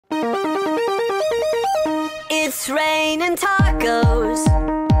It's raining tacos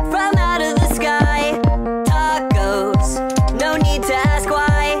from out of the sky. Tacos, no need to ask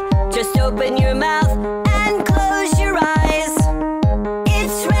why. Just open your mouth and close your eyes.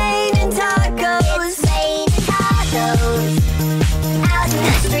 It's raining tacos. It's raining tacos out in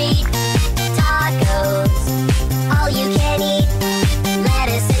the street. Tacos, all you can eat.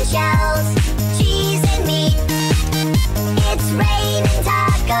 Lettuce and shells, cheese and meat. It's raining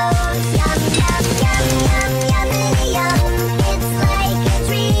tacos. Yum, yum, yum, yum, yummity yum. It's like a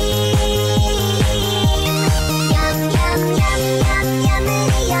dream. Yum, yum, yum, yum,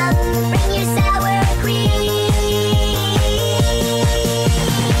 yummity yum. Bring your sour cream.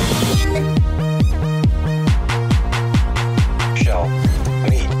 Shell,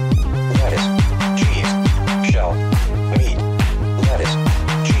 meat, lettuce, cheese. Shell, meat, lettuce,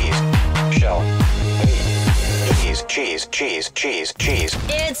 cheese. Shell, meat, cheese, cheese, cheese, cheese.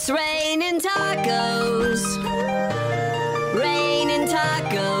 It's raining tacos. Rain